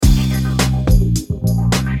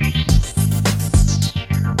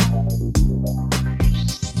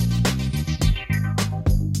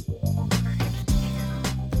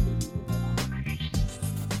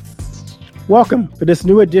Welcome to this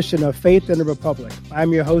new edition of Faith in the Republic.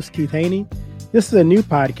 I'm your host, Keith Haney. This is a new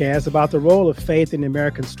podcast about the role of faith in the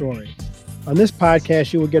American story. On this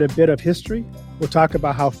podcast, you will get a bit of history. We'll talk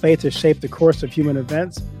about how faith has shaped the course of human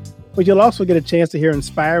events, but you'll also get a chance to hear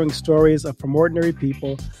inspiring stories from ordinary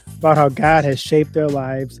people about how God has shaped their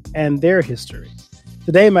lives and their history.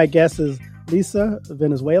 Today, my guest is Lisa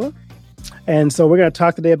Valenzuela. And so we're going to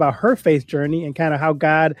talk today about her faith journey and kind of how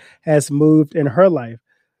God has moved in her life.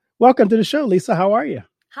 Welcome to the show, Lisa. How are you?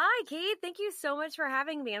 Hi, Keith. Thank you so much for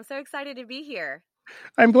having me. I'm so excited to be here.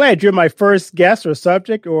 I'm glad you're my first guest or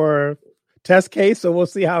subject or test case, so we'll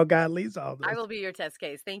see how God leads all this. I will be your test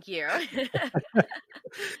case. Thank you.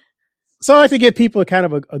 So I like to give people kind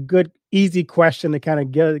of a good, easy question to kind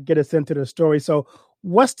of get us into the story. So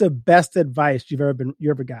what's the best advice you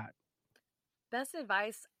ever got? Best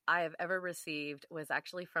advice I have ever received was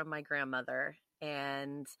actually from my grandmother,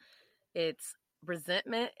 and it's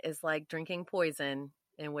resentment is like drinking poison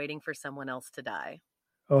and waiting for someone else to die.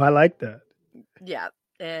 Oh, I like that. Yeah.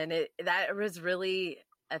 And that was really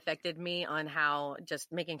affected me on how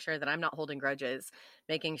just making sure that I'm not holding grudges,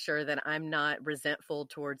 making sure that I'm not resentful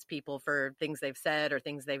towards people for things they've said or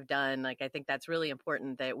things they've done. Like, I think that's really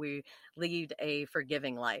important that we lead a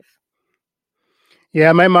forgiving life.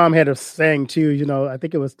 Yeah, my mom had a saying too, I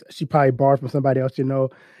think she probably borrowed from somebody else,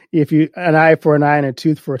 if you, an eye for an eye and a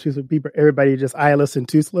tooth for a tooth, people, everybody just eyeless and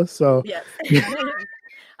toothless. So yes.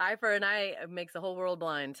 Eye for an eye makes the whole world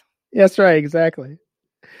blind. That's right. Exactly.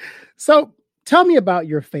 So tell me about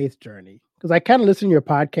your faith journey, because I kind of listen to your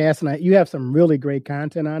podcast and you have some really great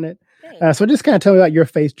content on it. So just kind of tell me about your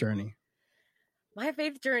faith journey. My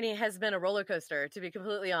faith journey has been a roller coaster, to be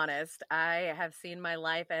completely honest. I have seen my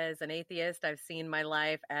life as an atheist. I've seen my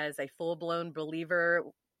life as a full-blown believer,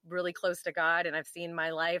 really close to God. And I've seen my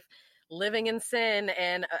life living in sin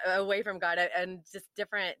and away from God, and just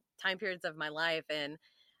different time periods of my life. And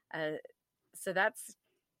so that's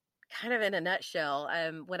kind of in a nutshell.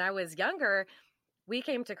 When I was younger, we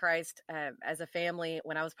came to Christ as a family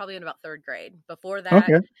when I was probably in about third grade. Before that,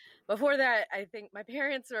 I think my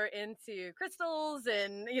parents were into crystals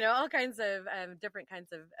and, all kinds of different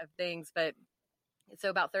kinds of things. But so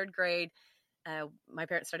about third grade, my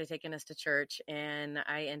parents started taking us to church, and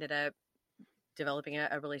I ended up developing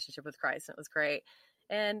a relationship with Christ. And it was great.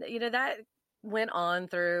 And, that went on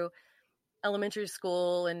through elementary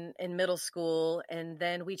school and middle school. And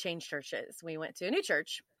then we changed churches. We went to a new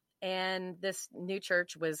church, and this new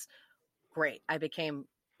church was great. I became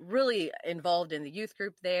really involved in the youth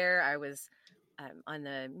group there. I was on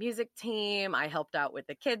the music team. I helped out with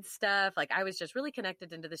the kids stuff. Like, I was just really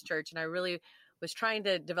connected into this church, and I really was trying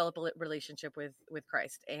to develop a relationship with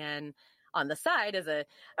Christ. And on the side, as a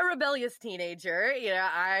rebellious teenager,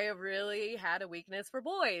 I really had a weakness for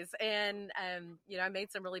boys. And, I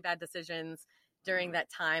made some really bad decisions during that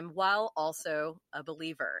time while also a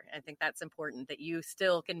believer. I think that's important, that you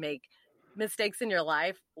still can make mistakes in your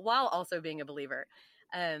life while also being a believer.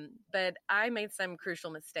 But I made some crucial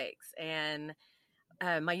mistakes, and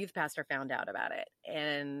my youth pastor found out about it.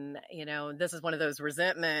 And, this is one of those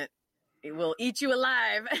resentment, it will eat you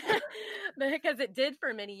alive because it did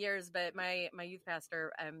for many years. But my youth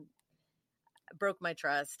pastor broke my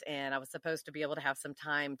trust, and I was supposed to be able to have some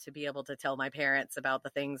time to be able to tell my parents about the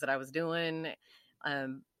things that I was doing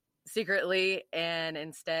secretly. And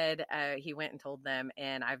instead, he went and told them,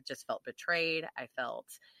 and I've just felt betrayed. I felt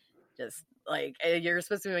just like, you're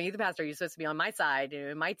supposed to be my youth pastor. You're supposed to be on my side,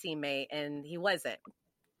 my teammate, and he wasn't.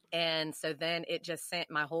 And so then it just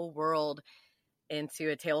sent my whole world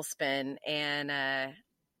into a tailspin. And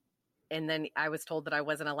then I was told that I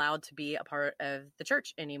wasn't allowed to be a part of the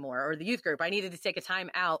church anymore, or the youth group. I needed to take a time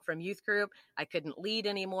out from youth group. I couldn't lead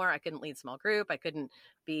anymore. I couldn't lead small group. I couldn't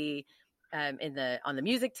be on the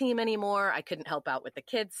music team anymore. I couldn't help out with the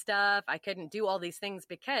kids stuff. I couldn't do all these things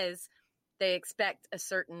because they expect a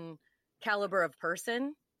certain caliber of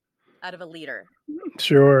person out of a leader.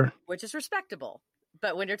 Sure. Which is respectable.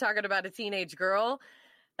 But when you're talking about a teenage girl,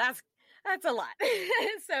 that's a lot.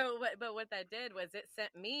 But what that did was it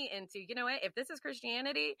sent me into, what, if this is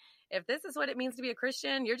Christianity, if this is what it means to be a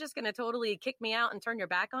Christian, you're just going to totally kick me out and turn your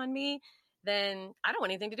back on me, then I don't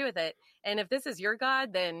want anything to do with it. And if this is your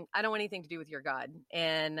God, then I don't want anything to do with your God.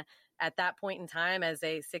 And at that point in time, as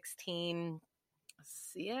a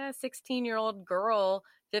 16-year-old girl,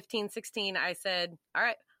 15, 16, I said, all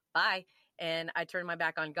right, bye. And I turned my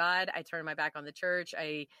back on God. I turned my back on the church.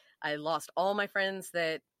 I lost all my friends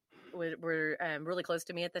that were really close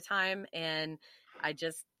to me at the time. And I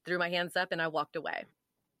just threw my hands up and I walked away.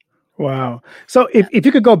 Wow. So if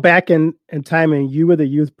you could go back in time and you were the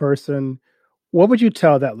youth person, what would you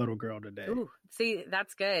tell that little girl today? Ooh, see,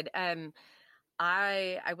 that's good.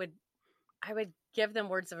 I would give them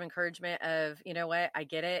words of encouragement of, you know what, I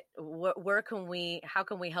get it. How can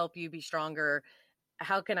we help you be stronger?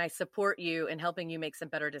 How can I support you in helping you make some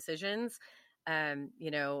better decisions?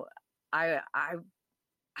 You know, I, I,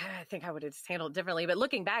 I think I would have just handled it differently. But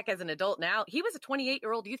looking back as an adult now, he was a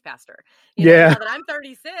 28-year-old youth pastor. You know, Yeah. now that I'm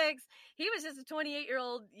 36, he was just a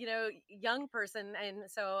 28-year-old, you know, young person. And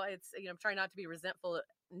so it's, you know, I'm trying not to be resentful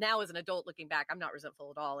now as an adult looking back. I'm not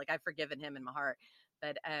resentful at all. Like I've forgiven him in my heart.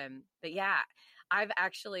 But yeah, I've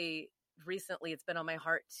actually recently, it's been on my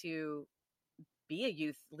heart to be a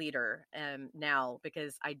youth leader now,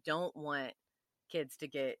 because I don't want kids to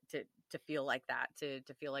get to feel like that, to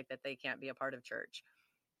feel like that they can't be a part of church.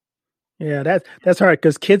 Yeah, that's hard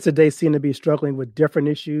because kids today seem to be struggling with different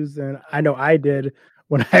issues, and Oh I know I did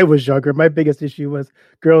when I was younger. My biggest issue was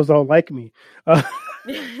girls don't like me. Uh,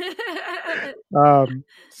 yeah.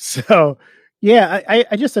 so yeah,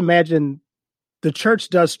 I just imagine the church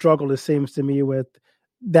does struggle, it seems to me, with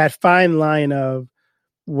that fine line of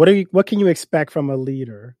what can you expect from a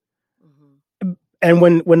leader? hmm And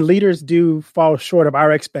when leaders do fall short of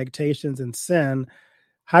our expectations and sin,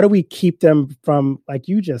 how do we keep them from, like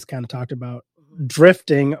you just kind of talked about, hmm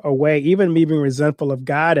drifting away, even me being resentful of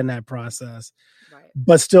God in that process, Right.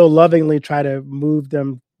 but still lovingly try to move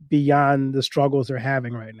them beyond the struggles they're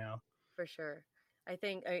having right now? For sure. I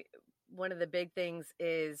think one of the big things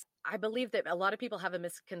is I believe that a lot of people have a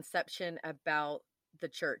misconception about the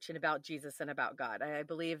church and about Jesus and about God. I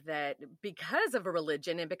believe that because of a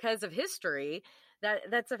religion and because of history,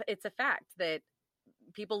 it's a fact that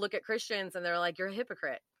people look at Christians and they're like, you're a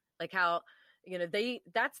hypocrite. Like how, you know,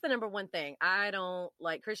 that's the number one thing. I don't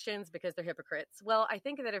like Christians because they're hypocrites. Well, I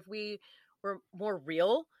think that if we were more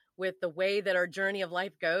real with the way that our journey of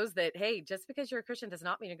life goes, that, hey, just because you're a Christian does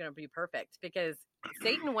not mean you're going to be perfect, because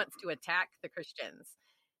Satan wants to attack the Christians.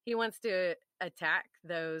 He wants to attack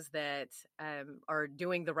those that are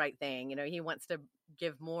doing the right thing. You know, he wants to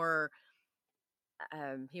give more,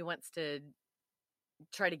 he wants to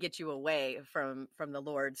try to get you away from the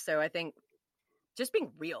Lord. So I think just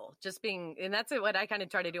being real, and that's what I kind of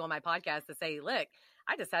try to do on my podcast, to say, look,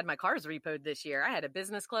 I just had my cars repoed this year. I had a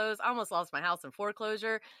business close. I almost lost my house in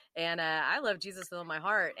foreclosure. And I love Jesus with all my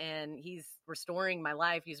heart, and he's restoring my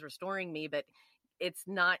life. He's restoring me, but it's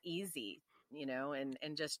not easy, you know, and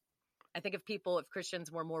just, I think if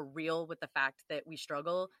Christians were more real with the fact that we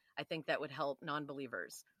struggle, I think that would help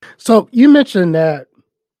non-believers. So you mentioned that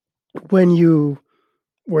when you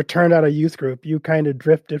were turned out of youth group, you kind of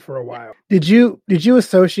drifted for a Yeah. while. Did you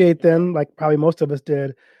associate then, like probably most of us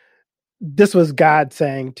did, this was God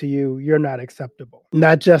saying to you, you're not acceptable,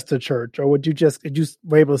 not just the church? Or did you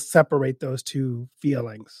were able to separate those two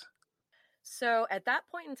feelings? So at that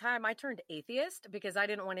point in time, I turned atheist because I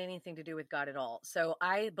didn't want anything to do with God at all. So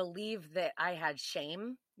I believe that I had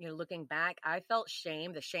shame. You know, looking back, I felt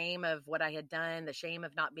shame, the shame of what I had done, the shame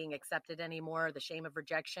of not being accepted anymore, the shame of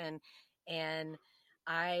rejection. And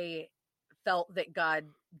I felt that God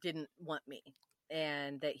didn't want me,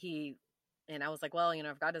 and and I was like, well, you know,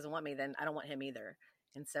 if God doesn't want me, then I don't want him either.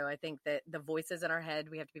 And so I think that the voices in our head,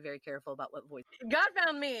 we have to be very careful about what voice. God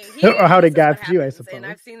found me. Or how This did is God what find you, I happens. And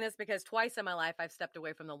suppose? I've seen this because twice in my life I've stepped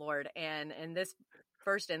away from the Lord. And in this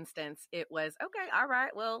first instance, it was, okay, all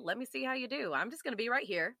right, well, let me see how you do. I'm just going to be right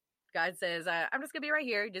here. God says, I'm just going to be right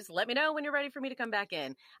here. Just let me know when you're ready for me to come back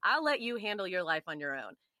in. I'll let you handle your life on your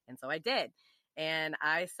own. And so I did. And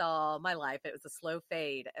I saw my life. It was a slow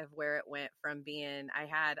fade of where it went from being, I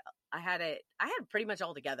had pretty much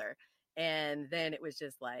all together. And then it was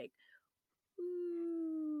just like,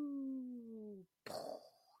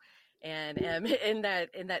 and in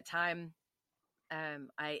that time,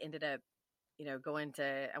 I ended up, you know, I went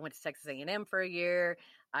to Texas A&M for a year.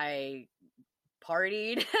 I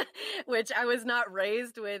partied, which I was not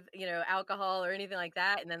raised with, you know, alcohol or anything like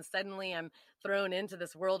that. And then suddenly I'm thrown into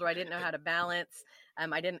this world where I didn't know how to balance.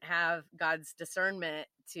 I didn't have God's discernment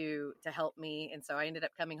to help me, and so I ended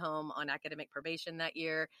up coming home on academic probation that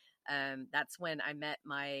year. That's when I met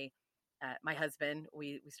my husband.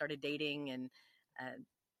 We started dating, and uh,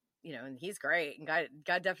 you know, and he's great, and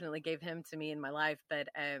God definitely gave him to me in my life. But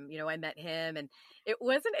you know, I met him, and it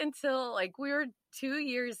wasn't until like we were 2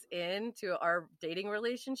 years into our dating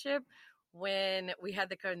relationship when we had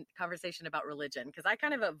the conversation about religion, because I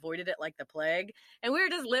kind of avoided it like the plague, and we were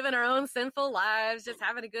just living our own sinful lives, just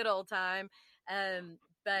having a good old time.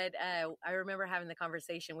 But I remember having the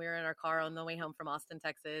conversation. We were in our car on the way home from Austin,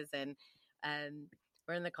 Texas, and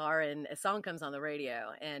we're in the car and a song comes on the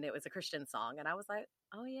radio, and it was a Christian song. And I was like,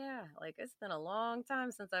 oh yeah, like it's been a long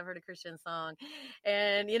time since I've heard a Christian song.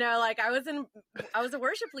 And, like I was a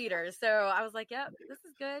worship leader. So I was like, yep, this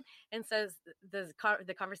is good. And so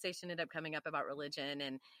the conversation ended up coming up about religion.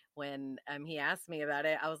 And when he asked me about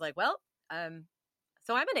it, I was like, well,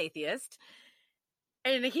 so I'm an atheist.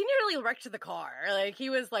 And he nearly wrecked the car. Like, he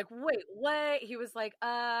was like, wait, what? He was like,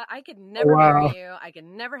 I could never marry Wow. you. I could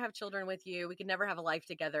never have children with you. We could never have a life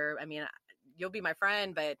together. I mean, you'll be my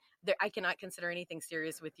friend, but I cannot consider anything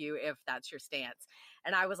serious with you if that's your stance.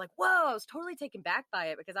 And I was like, whoa, I was totally taken back by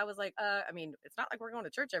it, because I was like, I mean, it's not like we're going to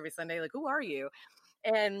church every Sunday. Like, who are you?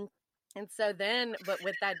 And so then, but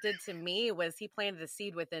what that did to me was he planted a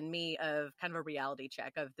seed within me of kind of a reality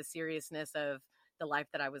check of the seriousness of the life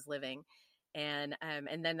that I was living. And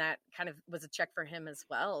then that kind of was a check for him as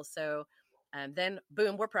well. So then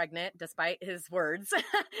boom, we're pregnant despite his words,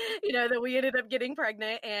 that we ended up getting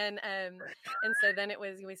pregnant. And so then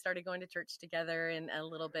we started going to church together and a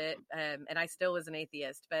little bit. And I still was an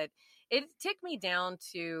atheist, but it took me down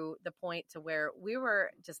to the point to where we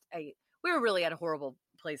were really at a horrible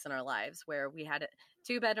place in our lives, where we had a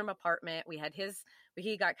 2-bedroom apartment.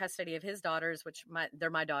 He got custody of his daughters, which they're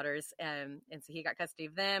my daughters. And so he got custody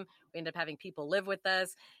of them. We ended up having people live with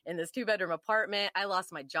us in this 2-bedroom apartment. I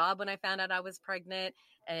lost my job when I found out I was pregnant.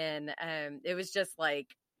 And it was just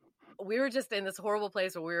like, we were just in this horrible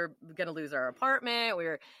place where we were going to lose our apartment.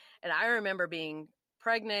 And I remember being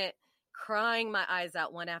pregnant, crying my eyes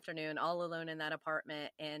out one afternoon, all alone in that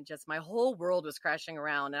apartment. And just my whole world was crashing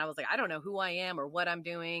around. And I was like, I don't know who I am or what I'm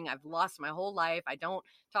doing. I've lost my whole life. I don't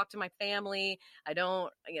talk to my family. I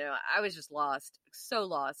was just lost, so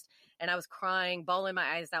lost. And I was crying, bawling my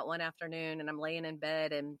eyes out one afternoon, and I'm laying in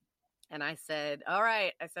bed and I said, all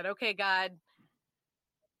right. I said, okay, God,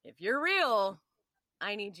 if you're real,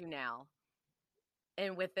 I need you now.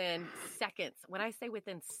 And within seconds, when I say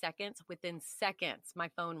within seconds, my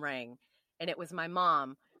phone rang, and it was my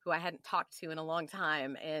mom, who I hadn't talked to in a long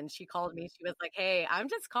time. And she called me. She was like, hey, I'm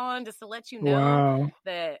just calling just to let you know Wow.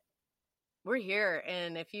 that we're here.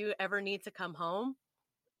 And if you ever need to come home,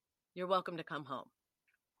 you're welcome to come home.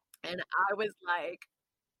 And I was like,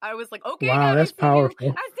 okay, Wow, God, that's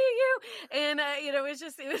powerful. I see you. And, it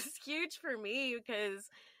was huge for me because,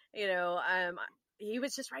 he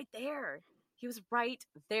was just right there. He was right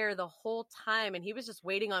there the whole time. And he was just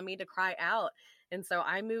waiting on me to cry out. And so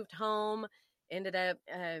I moved home, ended up,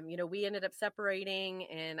 we ended up separating,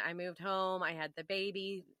 and I moved home. I had the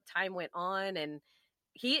baby. Time went on, and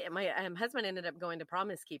my husband ended up going to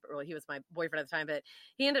Promise Keeper. Well, he was my boyfriend at the time, but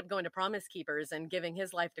he ended up going to Promise Keepers and giving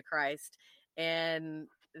his life to Christ. And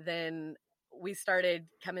then we started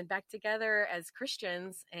coming back together as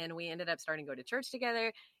Christians, and we ended up starting to go to church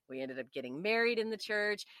together. We ended up getting married in the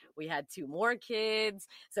church. We had 2 more kids.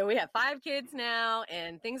 So we have 5 kids now,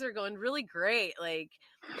 and things are going really great. Like,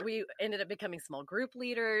 we ended up becoming small group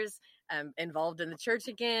leaders, involved in the church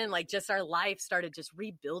again. Like, just our life started just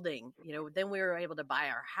rebuilding. Then we were able to buy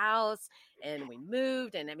our house, and we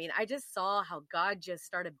moved. And I mean, I just saw how God just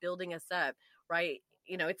started building us up, right?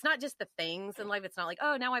 It's not just the things in life. It's not like,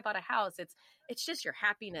 oh, now I bought a house. It's just your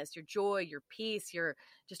happiness, your joy, your peace, your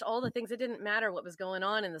just all the things. It didn't matter what was going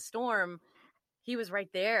on in the storm. He was right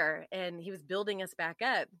there, and he was building us back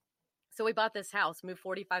up. So we bought this house, moved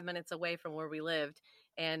 45 minutes away from where we lived,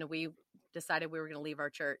 and we decided we were going to leave our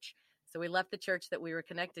church. So we left the church that we were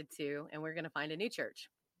connected to, and we we're going to find a new church.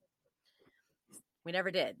 We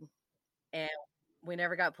never did. And we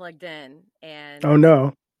never got plugged in. And Oh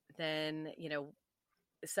no. then,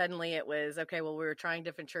 suddenly it was, okay, well, we were trying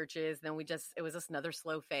different churches. Then it was just another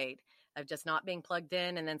slow fade of just not being plugged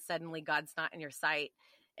in. And then suddenly God's not in your sight,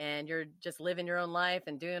 and you're just living your own life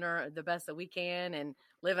and doing the best that we can and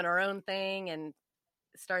living our own thing, and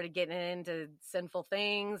started getting into sinful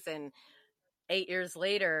things. And 8 years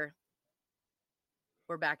later,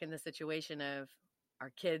 we're back in the situation of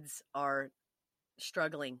our kids are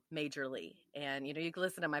struggling majorly. And, you can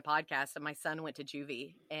listen to my podcast, and my son went to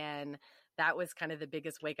juvie, and that was kind of the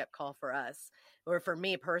biggest wake up call for us, or for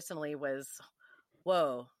me personally, was,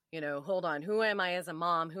 whoa, hold on. Who am I as a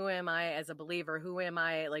mom? Who am I as a believer? Who am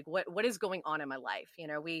I? Like, what is going on in my life?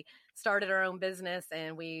 We started our own business,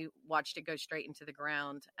 and we watched it go straight into the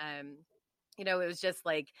ground. It was just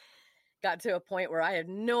like, got to a point where I had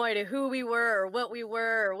no idea who we were or what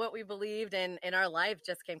we believed. And our life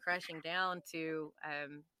just came crashing down to,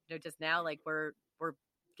 just now, like we're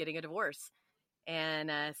getting a divorce,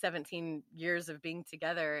 and 17 years of being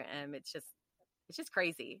together. It's just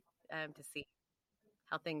crazy to see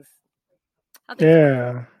how things work.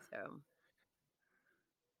 Yeah. So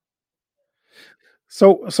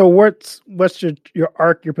So what's your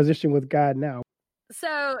arc, your position with God now?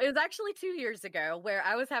 So it was actually 2 years ago where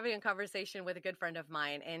I was having a conversation with a good friend of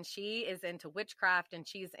mine, and she is into witchcraft and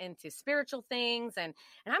she's into spiritual things, and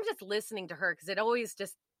I'm just listening to her because I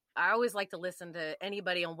always like to listen to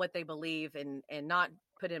anybody on what they believe and not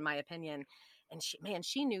put in my opinion. And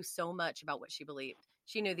she knew so much about what she believed.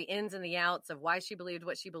 She knew the ins and the outs of why she believed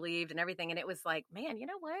what she believed and everything. And it was like, man, you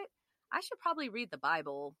know what? I should probably read the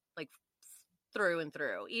Bible like through and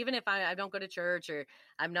through, even if I don't go to church or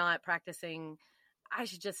I'm not practicing. I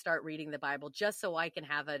should just start reading the Bible just so I can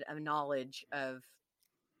have a knowledge of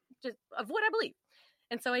what I believe.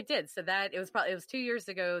 And so I did. So that it was 2 years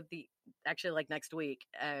ago, actually like next week.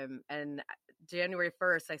 And January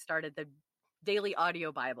 1st, I started the daily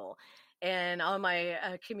audio Bible. And on my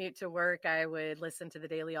commute to work, I would listen to the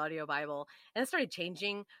daily audio Bible, and it started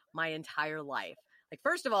changing my entire life. Like,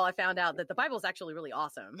 first of all, I found out that the Bible is actually really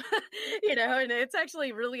awesome, and it's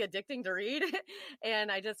actually really addicting to read.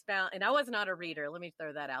 And and I was not a reader. Let me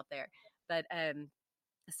throw that out there. But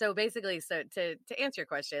so basically, so to answer your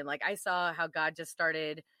question, like I saw how God just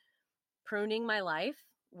started pruning my life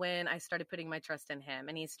when I started putting my trust in him,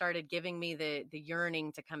 and he started giving me the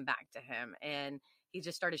yearning to come back to him, and he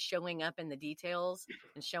just started showing up in the details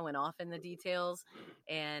and showing off in the details,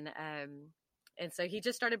 and so he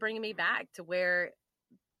just started bringing me back to where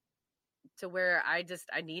I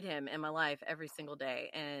need him in my life every single day.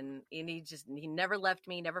 And he never left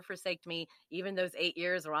me, never forsaked me, even those 8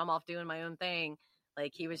 years where I'm off doing my own thing.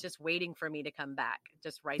 Like, he was just waiting for me to come back,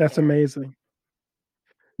 just right That's there. amazing.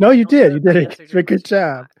 No, you Not sure did. You if I did answered your a good question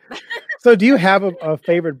or job. not. So do you have a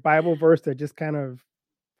favorite Bible verse that just kind of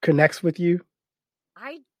connects with you?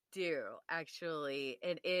 I do, actually.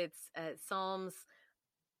 It's Psalms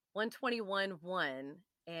 121:1,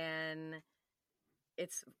 and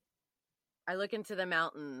it's I look into the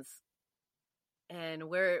mountains, and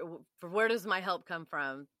where does my help come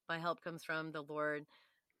from? My help comes from the Lord,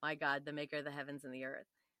 my God, the maker of the heavens and the earth.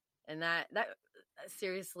 And that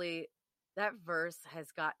seriously, that verse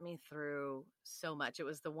has got me through so much. It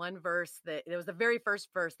was the very first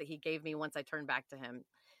verse that he gave me once I turned back to him.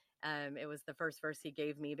 It was the first verse he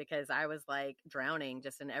gave me because I was like drowning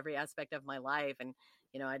just in every aspect of my life. And,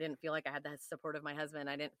 I didn't feel like I had the support of my husband.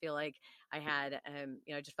 I didn't feel like I had,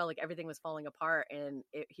 I just felt like everything was falling apart. And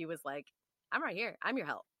he was like, I'm right here. I'm your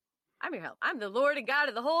help. I'm your help. I'm the Lord and God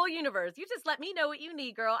of the whole universe. You just let me know what you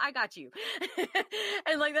need, girl. I got you.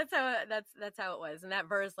 And like, that's how it was. And that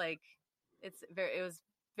verse, like, it was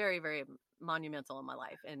very, very monumental in my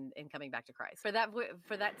life and in coming back to Christ. For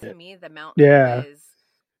that to me, the mountain Yeah, was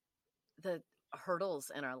the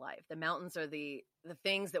hurdles in our life. The mountains are the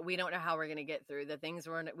things that we don't know how we're going to get through. The things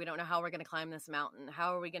we don't know how we're going to climb this mountain.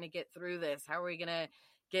 How are we going to get through this? How are we going to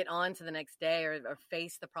get on to the next day or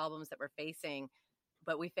face the problems that we're facing?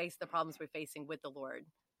 But we face the problems we're facing with the Lord.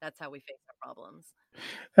 That's how we face our problems.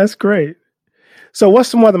 that's great. So what's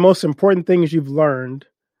some of the most important things you've learned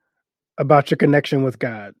about your connection with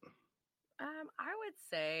God? I would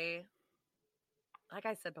say, like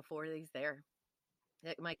I said before, he's there.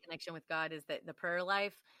 My connection with God is that the prayer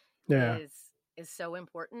life Yeah, is so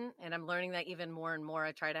important, and I'm learning that even more and more.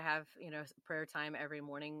 I try to have prayer time every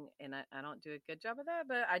morning, and I don't do a good job of that,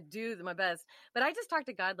 but I do my best. But I just talk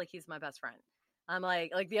to God like he's my best friend. I'm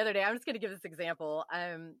like the other day, I'm just going to give this example.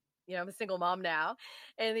 I'm a single mom now,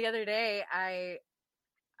 and the other day I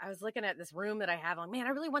was looking at this room that I have on, man, I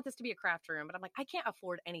really want this to be a craft room, but I'm like, I can't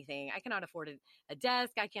afford anything. I cannot afford a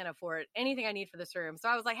desk. I can't afford anything I need for this room. So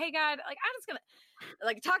I was like, hey, God, like, I'm just going to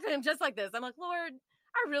like talk to him just like this. I'm like, Lord,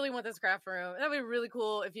 I really want this craft room. That would be really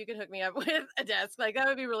cool if you could hook me up with a desk. Like, that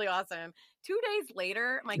would be really awesome. 2 days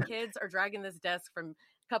later, my kids are dragging this desk from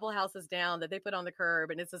a couple houses down that they put on the curb,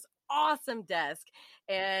 and it's this awesome desk.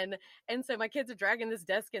 And so my kids are dragging this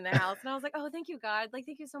desk in the house, and I was like, oh, thank you, God. Like,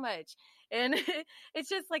 thank you so much. And it's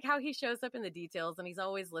just like how he shows up in the details, and he's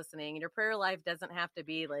always listening. And your prayer life doesn't have to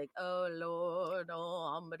be like, oh Lord,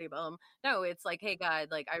 oh humbity bum. No, it's like, hey God,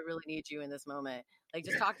 like, I really need you in this moment. Like,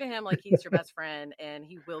 just talk to him like he's your best friend, and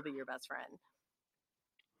he will be your best friend.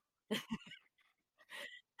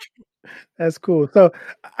 that's cool. So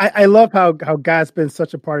I love how God's been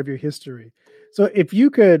such a part of your history. So if you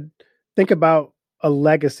could think about a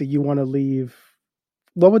legacy you want to leave,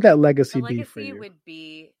 what would that The legacy be for legacy you? would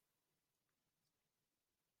be,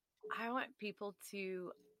 I want people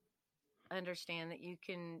to understand that you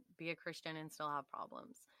can be a Christian and still have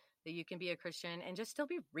problems, that you can be a Christian and just still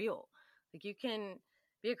be real. Like, you can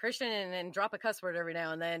be a Christian and then drop a cuss word every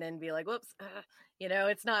now and then and be like, whoops,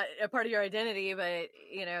 it's not a part of your identity, but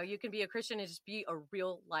you can be a Christian and just be a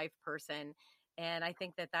real life person. And I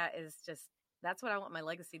think that is just that's what I want my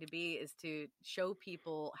legacy to be, is to show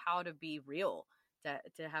people how to be real,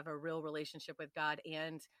 to have a real relationship with God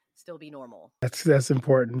and still be normal. That's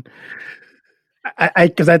important.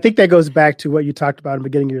 Because I think that goes back to what you talked about in the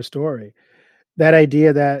beginning of your story. That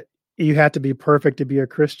idea that you have to be perfect to be a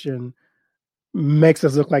Christian makes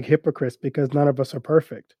us look like hypocrites because none of us are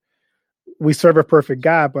perfect. We serve a perfect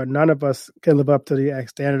God, but none of us can live up to the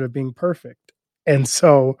standard of being perfect. And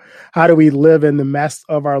so how do we live in the mess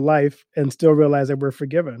of our life and still realize that we're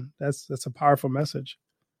forgiven? That's a powerful message.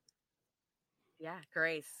 Yeah,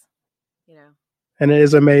 grace, And it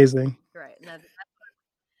is amazing. Right.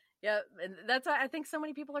 Yeah, and that's why I think so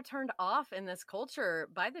many people are turned off in this culture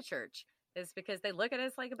by the church, is because they look at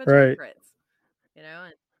us like a bunch of hypocrites,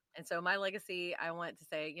 and so my legacy, I want to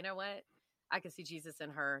say, you know what? I can see Jesus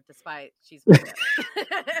in her, despite she's messed up.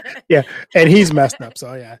 Yeah, and he's messed up.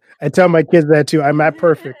 So yeah, I tell my kids that too. I'm not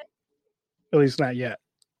perfect, at least not yet.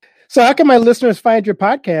 So how can my listeners find your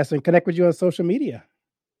podcast and connect with you on social media?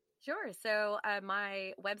 Sure. So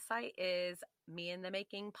my website is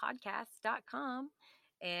meinthemakingpodcast.com.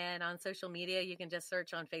 And on social media, you can just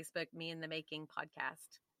search on Facebook, Me in the Making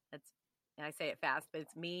Podcast. And I say it fast, but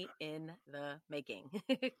it's Me in the Making.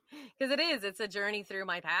 Because it's a journey through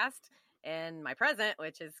my past and my present,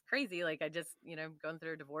 which is crazy. Like I just, going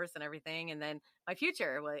through a divorce and everything. And then my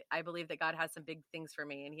future, I believe that God has some big things for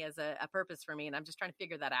me and he has a purpose for me. And I'm just trying to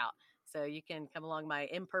figure that out. So you can come along my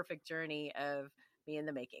imperfect journey of Me in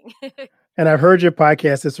the Making. And I've heard your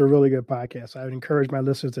podcast. It's a really good podcast. I would encourage my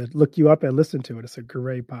listeners to look you up and listen to it. It's a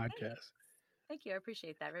great podcast. Thank you. I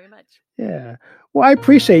appreciate that very much. Yeah. Well, I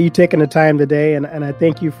appreciate you taking the time today. And I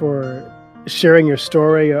thank you for sharing your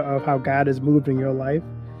story of how God has moved in your life.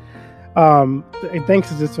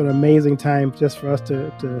 Thanks. It's just an amazing time just for us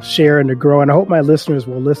to share and to grow. And I hope my listeners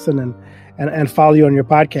will listen and follow you on your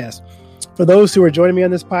podcast. For those who are joining me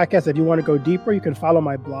on this podcast, if you want to go deeper, you can follow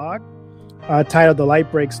my blog titled The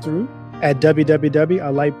Light Breaks Through at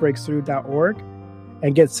www.alightbreaksthrough.org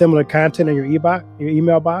and get similar content in your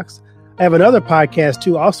email box. I have another podcast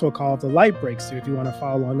too, also called The Light Breaks Through, if you want to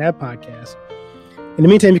follow on that podcast. In the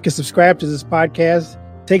meantime, you can subscribe to this podcast,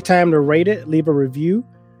 take time to rate it, leave a review.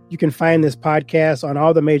 You can find this podcast on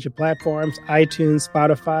all the major platforms, iTunes,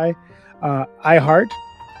 Spotify, iHeart.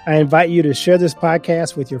 I invite you to share this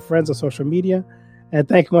podcast with your friends on social media. And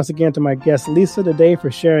thank you once again to my guest, Lisa, today for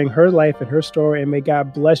sharing her life and her story. And may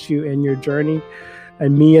God bless you in your journey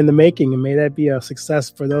and Me in the Making. And may that be a success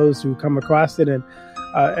for those who come across it and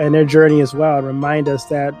their journey as well. And remind us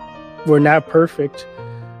that we're not perfect,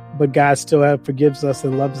 but God still forgives us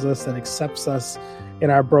and loves us and accepts us in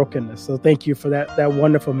our brokenness. So thank you for that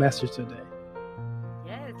wonderful message today.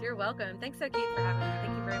 Yes, you're welcome. Thanks so, Keith, for having me.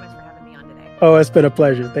 Thank you very much for having me on today. Oh, it's been a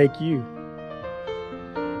pleasure. Thank you.